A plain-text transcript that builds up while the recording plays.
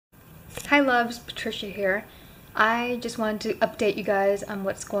Hi loves, Patricia here. I just wanted to update you guys on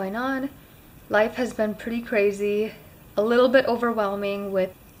what's going on. Life has been pretty crazy, a little bit overwhelming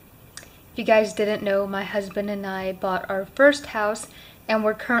with, if you guys didn't know, my husband and I bought our first house and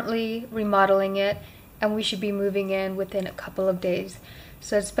we're currently remodeling it and we should be moving in within a couple of days.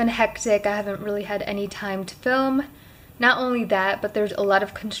 So it's been hectic. I haven't really had any time to film. Not only that, but there's a lot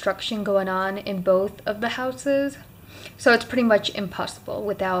of construction going on in both of the houses. So it's pretty much impossible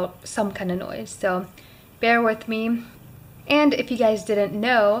without some kind of noise. So bear with me. And if you guys didn't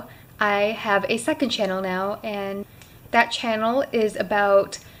know, I have a second channel now, and that channel is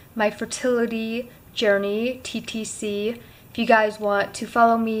about my fertility journey, TTC. If you guys want to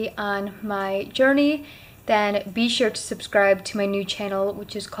follow me on my journey, then be sure to subscribe to my new channel,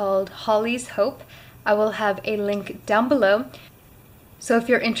 which is called Holly's Hope. I will have a link down below. So if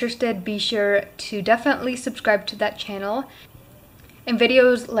you're interested, be sure to definitely subscribe to that channel. And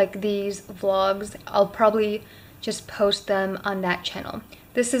videos like these vlogs, I'll probably just post them on that channel.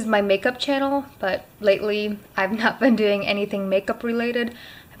 This is my makeup channel, but lately I've not been doing anything makeup related.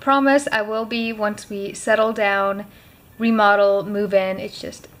 I promise I will be once we settle down, remodel, move in. It's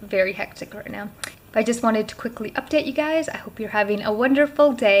just very hectic right now. I just wanted to quickly update you guys. I hope you're having a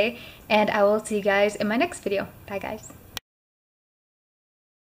wonderful day, and I will see you guys in my next video. Bye guys.